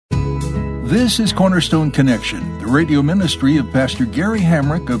This is Cornerstone Connection, the radio ministry of Pastor Gary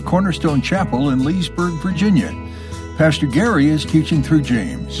Hamrick of Cornerstone Chapel in Leesburg, Virginia. Pastor Gary is teaching through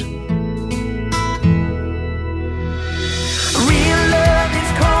James. Your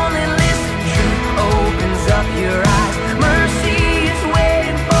eyes. Mercy is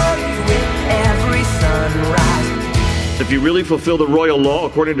waiting for you with every sunrise. If you really fulfill the royal law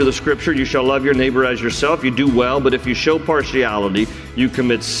according to the scripture, you shall love your neighbor as yourself. You do well, but if you show partiality, you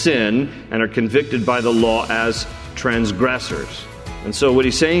commit sin and are convicted by the law as transgressors. And so what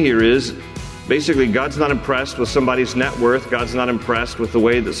he's saying here is, basically, God's not impressed with somebody's net worth. God's not impressed with the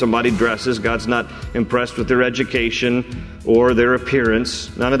way that somebody dresses. God's not impressed with their education or their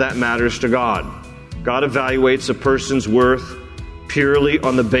appearance. None of that matters to God. God evaluates a person's worth purely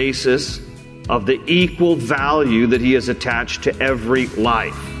on the basis of the equal value that he has attached to every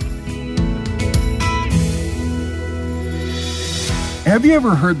life. Have you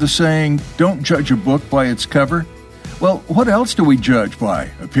ever heard the saying, don't judge a book by its cover? Well, what else do we judge by?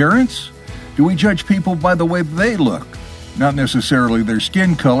 Appearance? Do we judge people by the way they look? Not necessarily their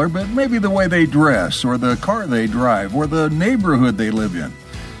skin color, but maybe the way they dress, or the car they drive, or the neighborhood they live in.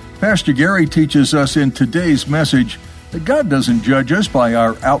 Pastor Gary teaches us in today's message that God doesn't judge us by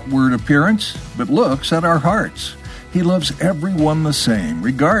our outward appearance, but looks at our hearts. He loves everyone the same,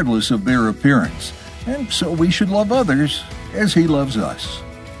 regardless of their appearance. And so we should love others as He loves us.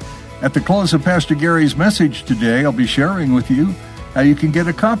 At the close of Pastor Gary's message today, I'll be sharing with you how you can get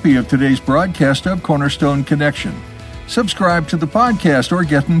a copy of today's broadcast of Cornerstone Connection. Subscribe to the podcast or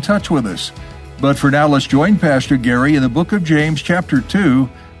get in touch with us. But for now, let's join Pastor Gary in the book of James, chapter 2,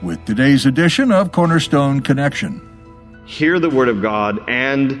 with today's edition of Cornerstone Connection. Hear the word of God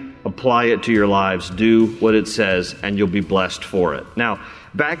and apply it to your lives. Do what it says, and you'll be blessed for it. Now,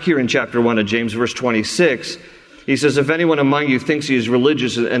 back here in chapter 1 of James, verse 26, he says, if anyone among you thinks he is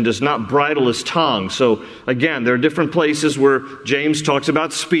religious and does not bridle his tongue. So, again, there are different places where James talks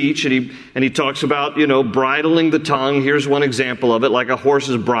about speech, and he talks about, bridling the tongue. Here's one example of it, like a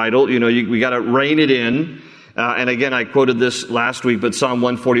horse's bridle. We got to rein it in. And again, I quoted this last week, but Psalm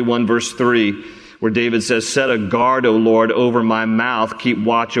 141, verse 3, where David says, set a guard, O Lord, over my mouth. Keep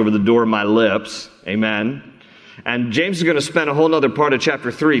watch over the door of my lips. Amen. And James is going to spend a whole other part of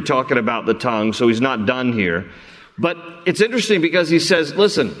chapter 3 talking about the tongue, so he's not done here. But it's interesting because he says,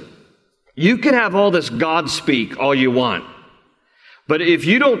 listen, you can have all this God speak all you want. But if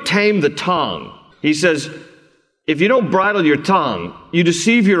you don't tame the tongue, he says, if you don't bridle your tongue, you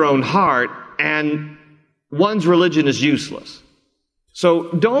deceive your own heart, and one's religion is useless.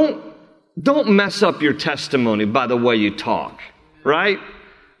 So don't mess up your testimony by the way you talk, right?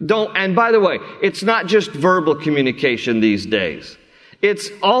 And by the way, it's not just verbal communication these days. It's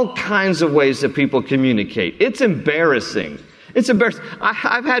all kinds of ways that people communicate. It's embarrassing. It's embarrassing.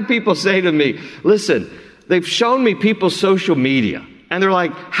 I've had people say to me, listen, they've shown me people's social media. And they're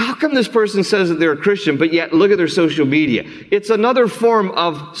like, how come this person says that they're a Christian, but yet look at their social media? It's another form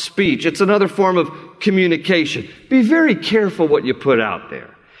of speech. It's another form of communication. Be very careful what you put out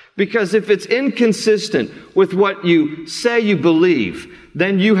there. Because if it's inconsistent with what you say you believe,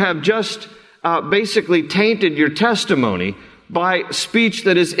 then you have just basically tainted your testimony by speech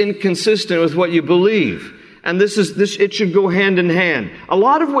that is inconsistent with what you believe. And it should go hand in hand. A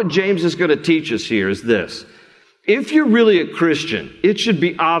lot of what James is going to teach us here is this. If you're really a Christian, it should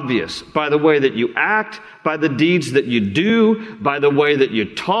be obvious by the way that you act, by the deeds that you do, by the way that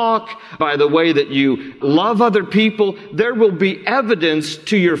you talk, by the way that you love other people. There will be evidence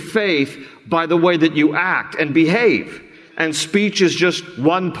to your faith by the way that you act and behave. And speech is just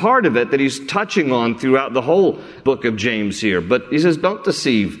one part of it that he's touching on throughout the whole book of James here. But he says, don't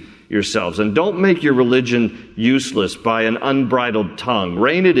deceive yourselves, and don't make your religion useless by an unbridled tongue.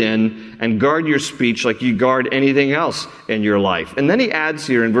 Rein it in and guard your speech like you guard anything else in your life. And then he adds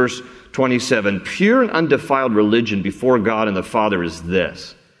here in verse 27, pure and undefiled religion before God and the Father is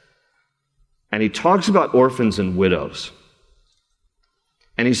this. And he talks about orphans and widows.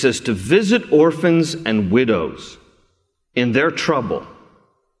 And he says to visit orphans and widows in their trouble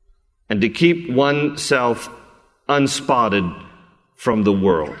and to keep oneself unspotted from the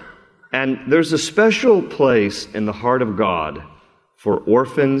world. And there's a special place in the heart of God for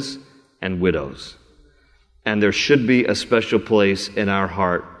orphans and widows. And there should be a special place in our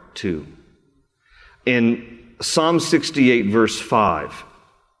heart too. In Psalm 68, verse 5,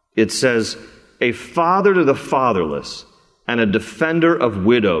 it says, a father to the fatherless and a defender of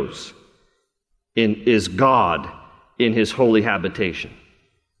widows is God in his holy habitation.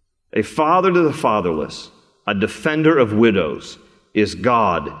 A father to the fatherless, a defender of widows is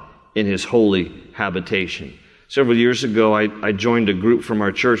God in his holy habitation. Several years ago, I joined a group from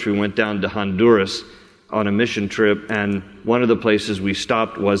our church. We went down to Honduras on a mission trip, and one of the places we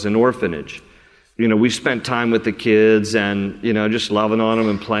stopped was an orphanage. We spent time with the kids and, just loving on them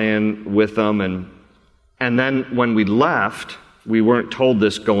and playing with them. And then when we left, we weren't told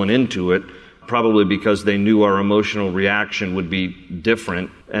this going into it, probably because they knew our emotional reaction would be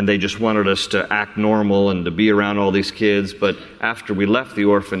different, and they just wanted us to act normal and to be around all these kids. But after we left the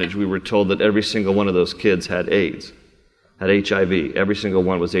orphanage, we were told that every single one of those kids had AIDS, had HIV. Every single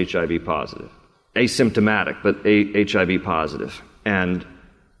one was HIV positive. Asymptomatic, but HIV positive. And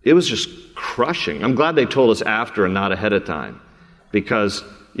it was just crushing. I'm glad they told us after and not ahead of time, because,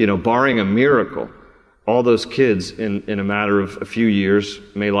 barring a miracle, all those kids in a matter of a few years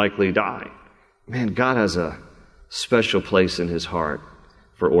may likely die. Man, God has a special place in His heart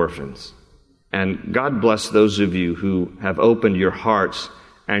for orphans. And God bless those of you who have opened your hearts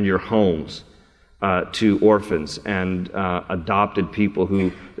and your homes to orphans and adopted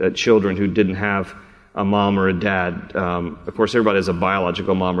people children who didn't have a mom or a dad. Of course, everybody has a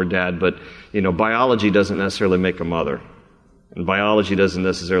biological mom or dad, but, biology doesn't necessarily make a mother. And biology doesn't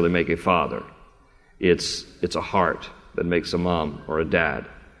necessarily make a father. It's a heart that makes a mom or a dad.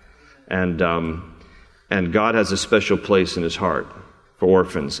 And God has a special place in His heart for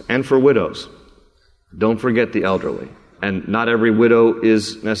orphans and for widows. Don't forget the elderly. And not every widow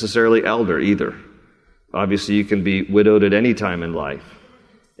is necessarily elder either. Obviously, you can be widowed at any time in life.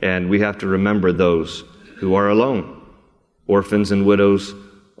 And we have to remember those who are alone. Orphans and widows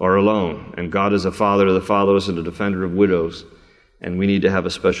are alone. And God is a father to the fatherless and a defender of widows. And we need to have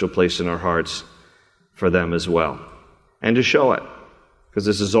a special place in our hearts for them as well. And to show it. Because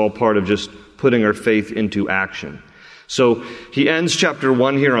this is all part of just putting our faith into action. So he ends chapter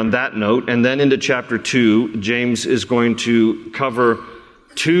 1 here on that note, and then into chapter 2, James is going to cover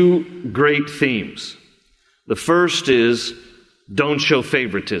two great themes. The first is, don't show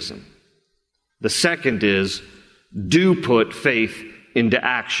favoritism. The second is, do put faith into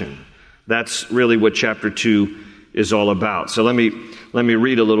action. That's really what chapter 2 is all about. So let me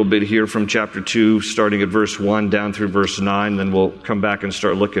read a little bit here from chapter 2, starting at verse 1 down through verse 9, then we'll come back and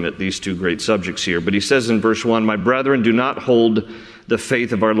start looking at these two great subjects here. But he says in verse 1, "My brethren, do not hold the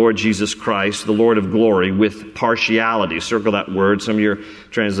faith of our Lord Jesus Christ, the Lord of glory, with partiality." Circle that word. Some of your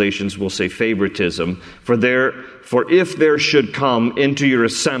translations will say favoritism. For if there should come into your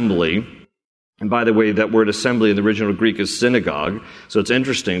assembly, and by the way, that word assembly in the original Greek is synagogue. So it's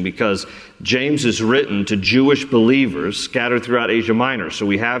interesting because James is written to Jewish believers scattered throughout Asia Minor. So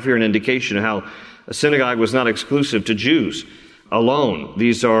we have here an indication of how a synagogue was not exclusive to Jews alone.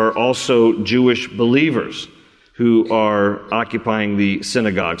 These are also Jewish believers who are occupying the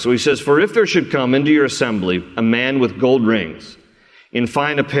synagogue. So he says, "For if there should come into your assembly a man with gold rings in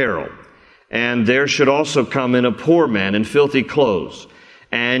fine apparel, and there should also come in a poor man in filthy clothes,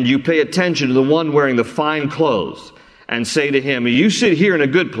 and you pay attention to the one wearing the fine clothes, and say to him, 'You sit here in a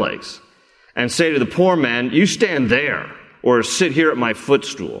good place,' and say to the poor man, 'You stand there,' or 'Sit here at my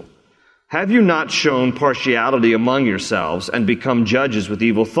footstool,' have you not shown partiality among yourselves and become judges with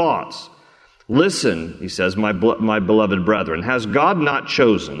evil thoughts? Listen," he says, my beloved brethren, "has God not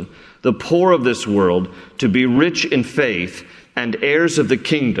chosen the poor of this world to be rich in faith and heirs of the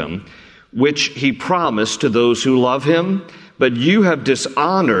kingdom, which He promised to those who love Him? But you have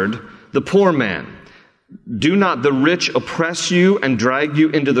dishonored the poor man. Do not the rich oppress you and drag you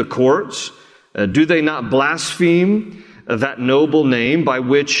into the courts? Do they not blaspheme that noble name by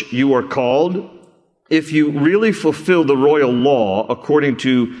which you are called? If you really fulfill the royal law according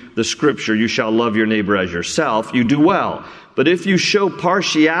to the Scripture, you shall love your neighbor as yourself, you do well. But if you show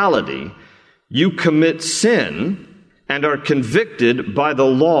partiality, you commit sin and are convicted by the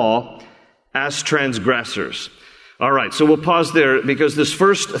law as transgressors." All right, so we'll pause there because this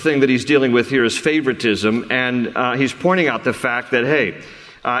first thing that he's dealing with here is favoritism, and he's pointing out the fact that, hey,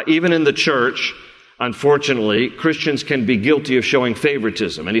 even in the church, unfortunately, Christians can be guilty of showing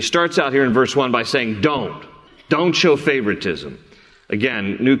favoritism. And he starts out here in verse 1 by saying, don't show favoritism.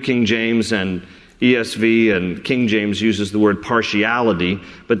 Again, New King James and ESV and King James uses the word partiality,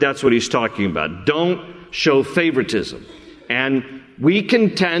 but that's what he's talking about. Don't show favoritism. And we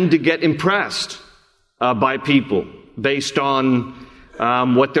can tend to get impressed by people based on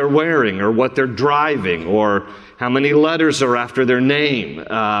what they're wearing or what they're driving or how many letters are after their name,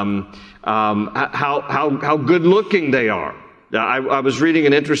 how good looking they are. I was reading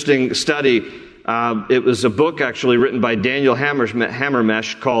an interesting study. It was a book actually written by Daniel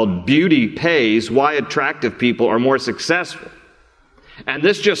Hammermesh called "Beauty Pays: Why Attractive People Are More Successful." And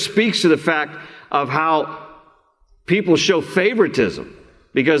this just speaks to the fact of how people show favoritism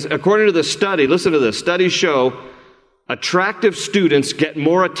Because according to the study, listen to this, studies show attractive students get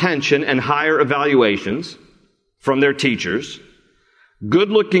more attention and higher evaluations from their teachers.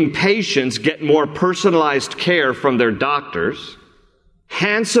 Good-looking patients get more personalized care from their doctors.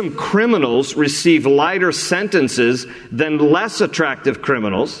 Handsome criminals receive lighter sentences than less attractive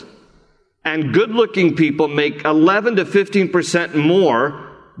criminals. And good-looking people make 11 to 15% more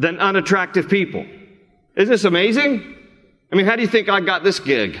than unattractive people. Isn't this amazing? I mean, how do you think I got this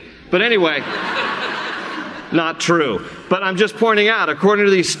gig? But anyway, not true. But I'm just pointing out, according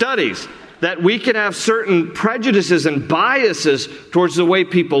to these studies, that we can have certain prejudices and biases towards the way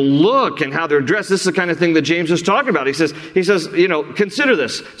people look and how they're dressed. This is the kind of thing that James is talking about. He says, consider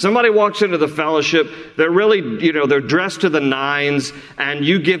this. Somebody walks into the fellowship, they're really, they're dressed to the nines, and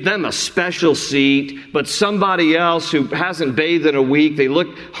you give them a special seat, but somebody else who hasn't bathed in a week, they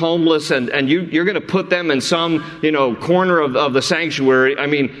look homeless, and you're going to put them in some, corner of the sanctuary. I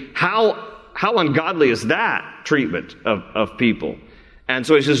mean, how ungodly is that treatment of people? And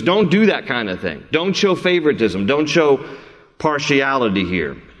so he says, don't do that kind of thing. Don't show favoritism. Don't show partiality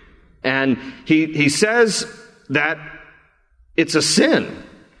here. And he says that it's a sin.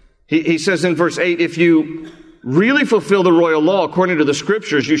 He says in verse 8, if you really fulfill the royal law according to the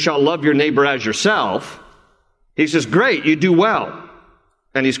scriptures, you shall love your neighbor as yourself. He says, great, you do well.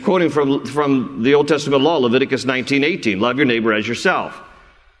 And he's quoting from the Old Testament law, Leviticus 19:18, love your neighbor as yourself.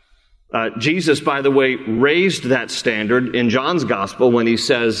 Jesus, by the way, raised that standard in John's gospel when he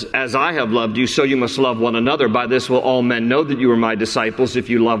says, as I have loved you, so you must love one another. By this will all men know that you are my disciples if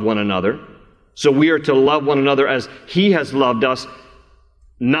you love one another. So we are to love one another as he has loved us,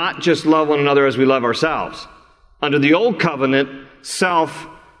 not just love one another as we love ourselves. Under the old covenant, self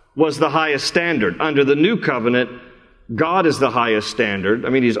was the highest standard. Under the new covenant, God is the highest standard. I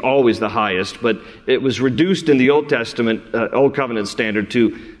mean, he's always the highest, but it was reduced in the Old Testament, Old Covenant standard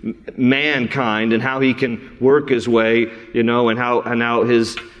to mankind and how he can work his way, and how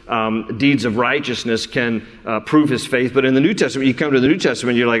his deeds of righteousness can prove his faith. But in the New Testament, you come to the New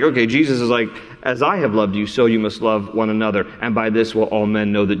Testament, you're like, okay, Jesus is like, as I have loved you, so you must love one another. And by this will all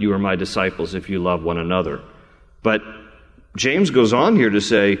men know that you are my disciples if you love one another. But James goes on here to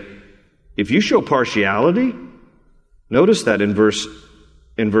say, if you show partiality, notice that in verse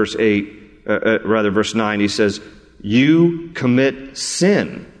 9, he says, you commit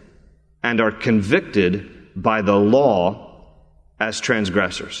sin and are convicted by the law as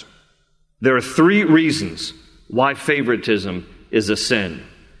transgressors. There are 3 reasons why favoritism is a sin.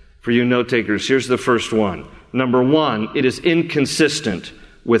 For you note takers, here's the first one. Number 1, it is inconsistent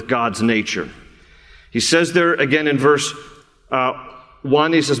with God's nature. He says there again in verse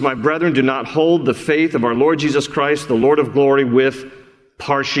 1, he says, my brethren, do not hold the faith of our Lord Jesus Christ, the Lord of glory, with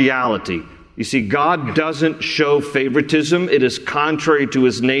partiality. You see, God doesn't show favoritism. It is contrary to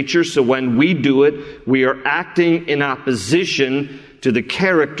his nature. So when we do it, we are acting in opposition to the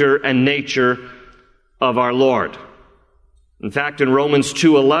character and nature of our Lord. In fact, in Romans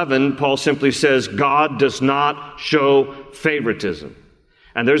 2:11, Paul simply says, God does not show favoritism.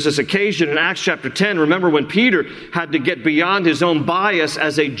 And there's this occasion in Acts chapter 10, remember when Peter had to get beyond his own bias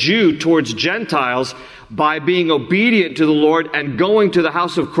as a Jew towards Gentiles by being obedient to the Lord and going to the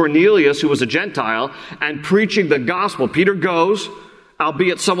house of Cornelius, who was a Gentile, and preaching the gospel. Peter goes,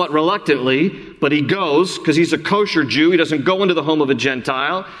 albeit somewhat reluctantly, but he goes because he's a kosher Jew. He doesn't go into the home of a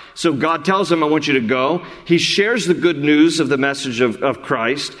Gentile. So God tells him, I want you to go. He shares the good news of the message of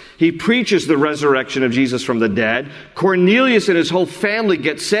Christ. He preaches the resurrection of Jesus from the dead. Cornelius and his whole family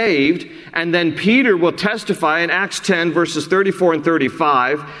get saved. And then Peter will testify in Acts 10, verses 34 and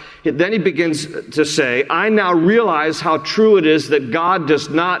 35. Then he begins to say, I now realize how true it is that God does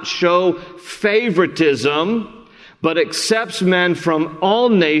not show favoritism, but accepts men from all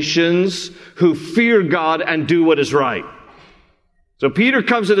nations who fear God and do what is right. So Peter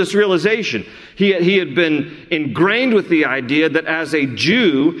comes to this realization. He had been ingrained with the idea that as a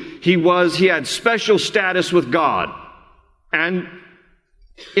Jew, he had special status with God. And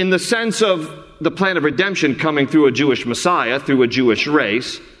in the sense of the plan of redemption coming through a Jewish Messiah, through a Jewish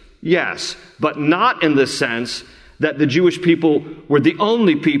race, yes, but not in the sense that the Jewish people were the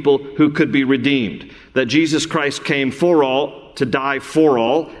only people who could be redeemed. That Jesus Christ came for all, to die for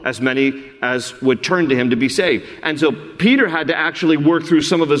all, as many as would turn to him to be saved. And so Peter had to actually work through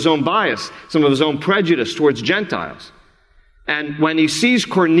some of his own bias, some of his own prejudice towards Gentiles. And when he sees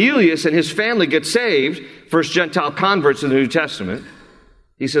Cornelius and his family get saved, first Gentile converts in the New Testament,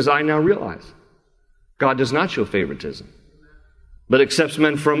 he says, I now realize God does not show favoritism, but accepts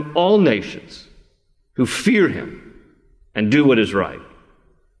men from all nations who fear him and do what is right.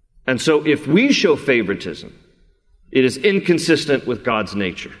 And so if we show favoritism, It is inconsistent with God's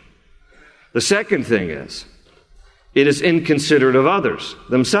nature. The second thing is, it is inconsiderate of others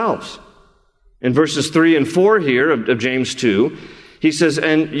themselves. In verses 3 and 4 here of James 2, he says,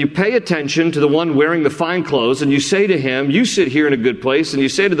 and you pay attention to the one wearing the fine clothes, and you say to him, you sit here in a good place, and you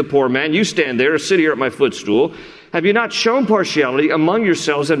say to the poor man, you stand there, or sit here at my footstool. Have you not shown partiality among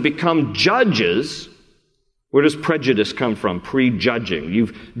yourselves and become judges? Where does prejudice come from? Prejudging.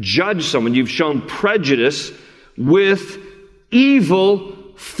 You've judged someone. You've shown prejudice with evil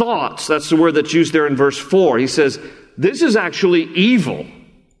thoughts. That's the word that's used there in verse 4. He says, this is actually evil.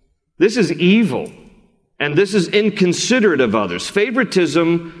 This is evil. And this is inconsiderate of others.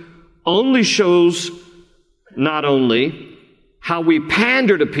 Favoritism only shows not only how we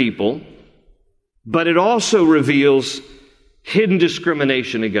pander to people, but it also reveals hidden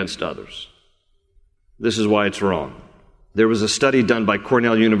discrimination against others. This is why it's wrong. There was a study done by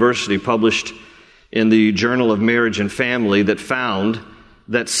Cornell University published in the Journal of Marriage and Family that found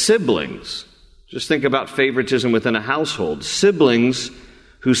that siblings, just think about favoritism within a household, siblings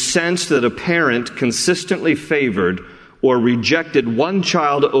who sensed that a parent consistently favored or rejected one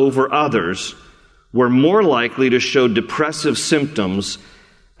child over others were more likely to show depressive symptoms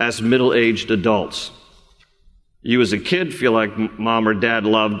as middle-aged adults. You as a kid feel like mom or dad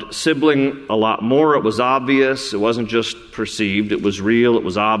loved sibling a lot more. It was obvious. It wasn't just perceived. It was real. It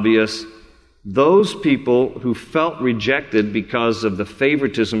was obvious. Those people who felt rejected because of the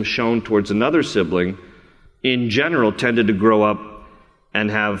favoritism shown towards another sibling, in general, tended to grow up and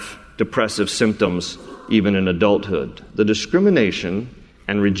have depressive symptoms even in adulthood. The discrimination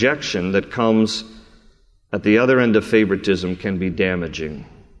and rejection that comes at the other end of favoritism can be damaging.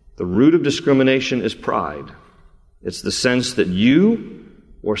 The root of discrimination is pride. It's the sense that you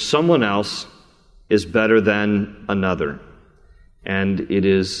or someone else is better than another. And it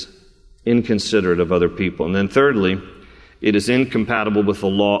is inconsiderate of other people. And then thirdly, it is incompatible with the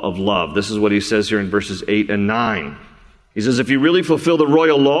law of love. This is what he says here in verses 8 and 9. He says, if you really fulfill the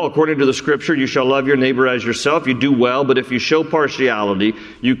royal law according to the Scripture, you shall love your neighbor as yourself. You do well, but if you show partiality,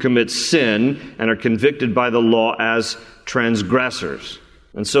 you commit sin and are convicted by the law as transgressors.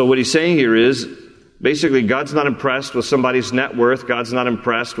 And so what he's saying here is, basically, God's not impressed with somebody's net worth. God's not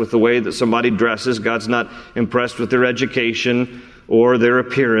impressed with the way that somebody dresses. God's not impressed with their education or their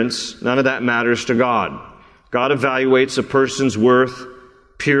appearance. None of that matters to God. God evaluates a person's worth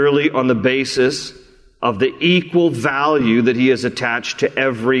purely on the basis of the equal value that he has attached to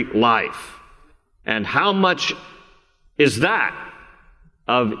every life. And how much is that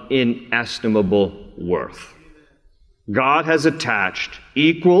of inestimable worth? God has attached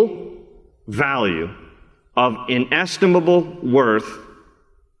equal value of inestimable worth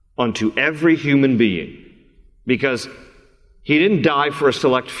unto every human being, because he didn't die for a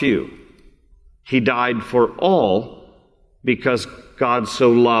select few. He died for all because God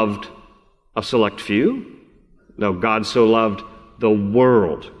so loved a select few? No, God so loved the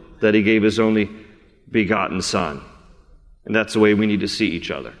world that he gave his only begotten Son. And that's the way we need to see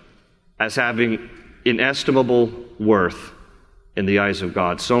each other, as having inestimable worth in the eyes of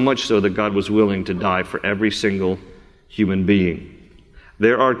God, so much so that God was willing to die for every single human being.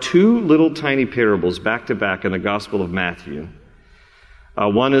 There are two little tiny parables back to back in the Gospel of Matthew.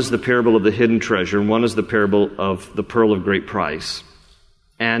 One is the parable of the hidden treasure, and one is the parable of the pearl of great price.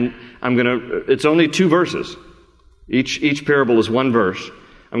 And it's only 2 verses. Each parable is 1 verse.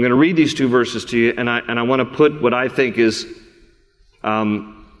 I'm going to read these 2 verses to you, and I want to put what I think is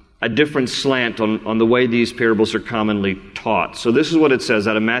a different slant on the way these parables are commonly taught. So this is what it says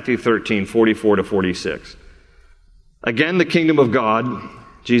out of Matthew 13, 44 to 46. Again, the kingdom of God,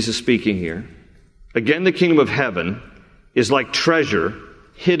 Jesus speaking here, again, the kingdom of heaven is like treasure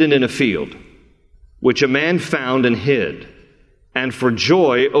hidden in a field, which a man found and hid. And for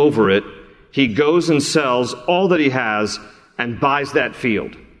joy over it, he goes and sells all that he has and buys that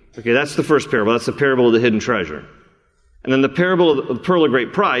field. Okay, that's the first parable. That's the parable of the hidden treasure. And then the parable of the pearl of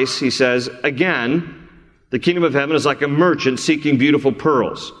great price, he says, again, the kingdom of heaven is like a merchant seeking beautiful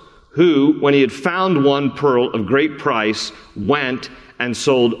pearls, who, when he had found one pearl of great price, went and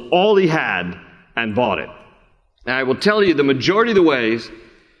sold all he had and bought it. Now, I will tell you, the majority of the ways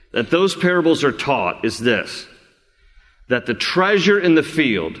that those parables are taught is this: that the treasure in the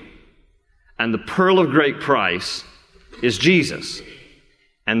field and the pearl of great price is Jesus,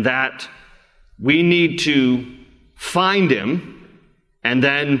 and that we need to find him and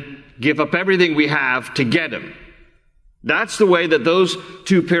then give up everything we have to get him. That's the way that those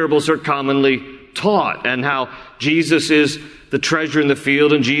 2 parables are commonly taught, and how Jesus is the treasure in the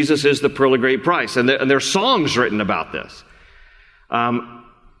field and Jesus is the pearl of great price. And there are songs written about this.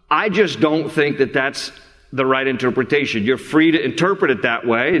 I just don't think that that's the right interpretation. You're free to interpret it that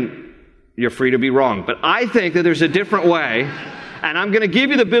way, and you're free to be wrong. But I think that there's a different way, and I'm going to give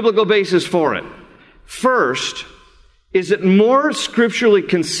you the biblical basis for it. First, is it more scripturally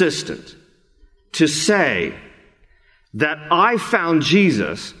consistent to say that I found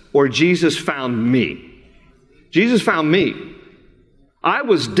Jesus or Jesus found me? Jesus found me. I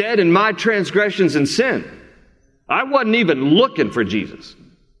was dead in my transgressions and sin. I wasn't even looking for Jesus.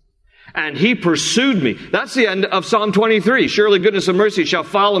 And he pursued me. That's the end of Psalm 23. Surely goodness and mercy shall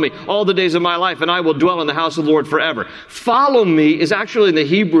follow me all the days of my life, and I will dwell in the house of the Lord forever. Follow me is actually in the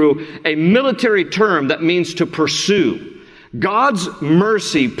Hebrew a military term that means to pursue. God's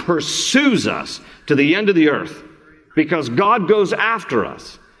mercy pursues us to the end of the earth because God goes after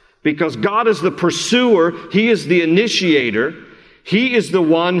us. Because God is the pursuer. He is the initiator. He is the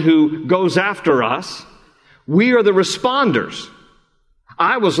one who goes after us. We are the responders.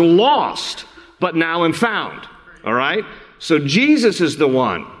 I was lost, but now am found. All right? So Jesus is the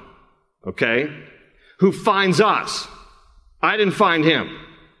one, okay, who finds us. I didn't find him.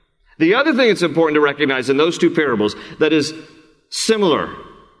 The other thing that's important to recognize in those two parables that is similar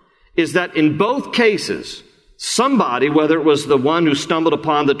is that in both cases, somebody, whether it was the one who stumbled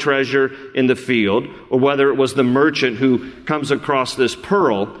upon the treasure in the field, or whether it was the merchant who comes across this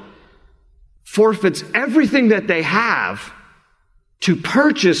pearl, forfeits everything that they have to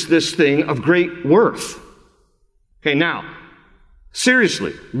purchase this thing of great worth. Okay, now,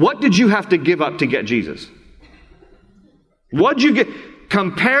 seriously, what did you have to give up to get Jesus? What did you get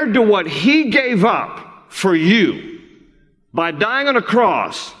compared to what he gave up for you by dying on a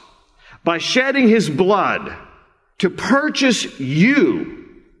cross, by shedding his blood to purchase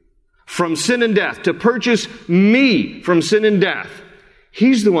you from sin and death, to purchase me from sin and death?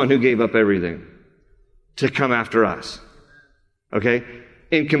 He's the one who gave up everything to come after us. Okay?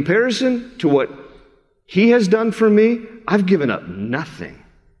 In comparison to what he has done for me, I've given up nothing.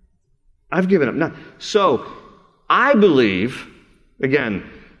 I've given up nothing. So, I believe, again,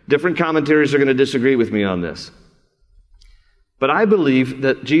 different commentaries are going to disagree with me on this, but I believe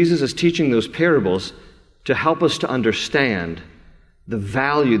that Jesus is teaching those parables to help us to understand the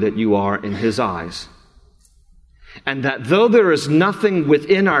value that you are in his eyes. And that though there is nothing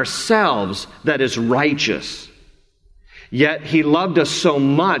within ourselves that is righteous, yet he loved us so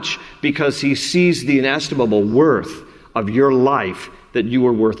much because he sees the inestimable worth of your life that you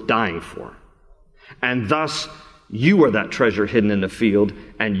are worth dying for. And thus, you are that treasure hidden in the field,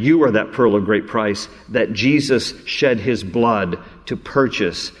 and you are that pearl of great price that Jesus shed his blood to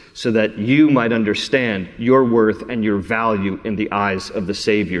purchase so that you might understand your worth and your value in the eyes of the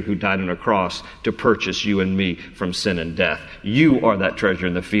Savior who died on a cross to purchase you and me from sin and death. You are that treasure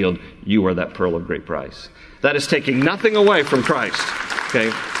in the field. You are that pearl of great price. That is taking nothing away from Christ, okay?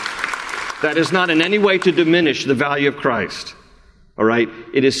 That is not in any way to diminish the value of Christ, all right?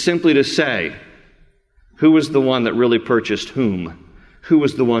 It is simply to say, who was the one that really purchased whom? Who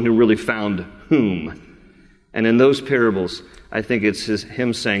was the one who really found whom? And in those parables, I think it's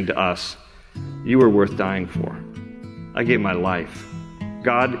him saying to us, you were worth dying for. I gave my life.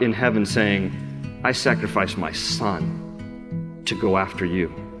 God in heaven saying, I sacrificed my son to go after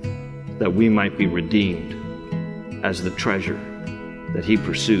you, that we might be redeemed as the treasure that he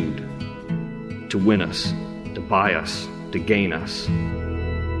pursued to win us, to buy us, to gain us.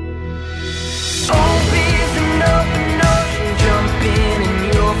 Open ocean, jump in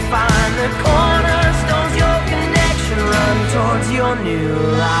and you'll find the cornerstones, your connection, run towards your new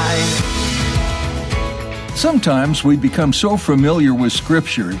life. Sometimes we become so familiar with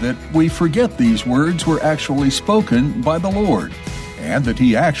Scripture that we forget these words were actually spoken by the Lord and that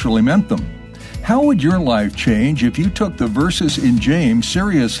he actually meant them. How would your life change if you took the verses in James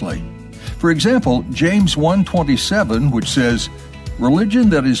seriously? For example, James 1:27, which says, religion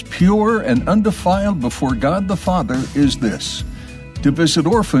that is pure and undefiled before God the Father is this, to visit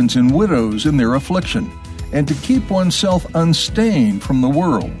orphans and widows in their affliction, and to keep oneself unstained from the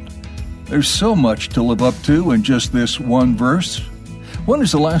world. There's so much to live up to in just this one verse. When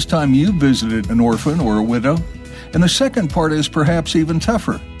is the last time you visited an orphan or a widow? And the second part is perhaps even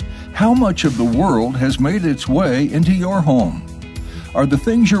tougher. How much of the world has made its way into your home? Are the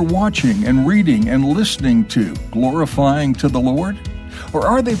things you're watching and reading and listening to glorifying to the Lord? Or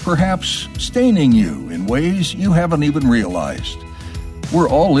are they perhaps staining you in ways you haven't even realized? We're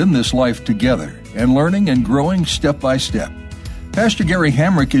all in this life together and learning and growing step by step. Pastor Gary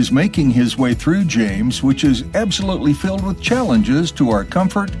Hamrick is making his way through James, which is absolutely filled with challenges to our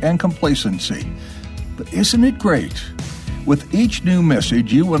comfort and complacency. But isn't it great? With each new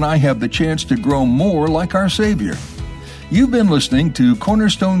message, you and I have the chance to grow more like our Savior. You've been listening to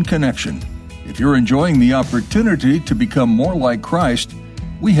Cornerstone Connection. If you're enjoying the opportunity to become more like Christ,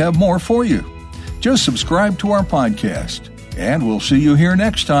 we have more for you. Just subscribe to our podcast, and we'll see you here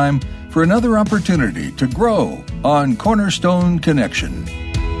next time for another opportunity to grow on Cornerstone Connection.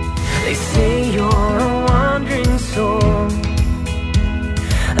 They say you're a wandering soul,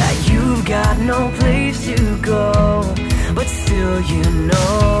 that you've got no place to go, but still you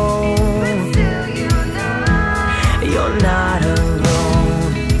know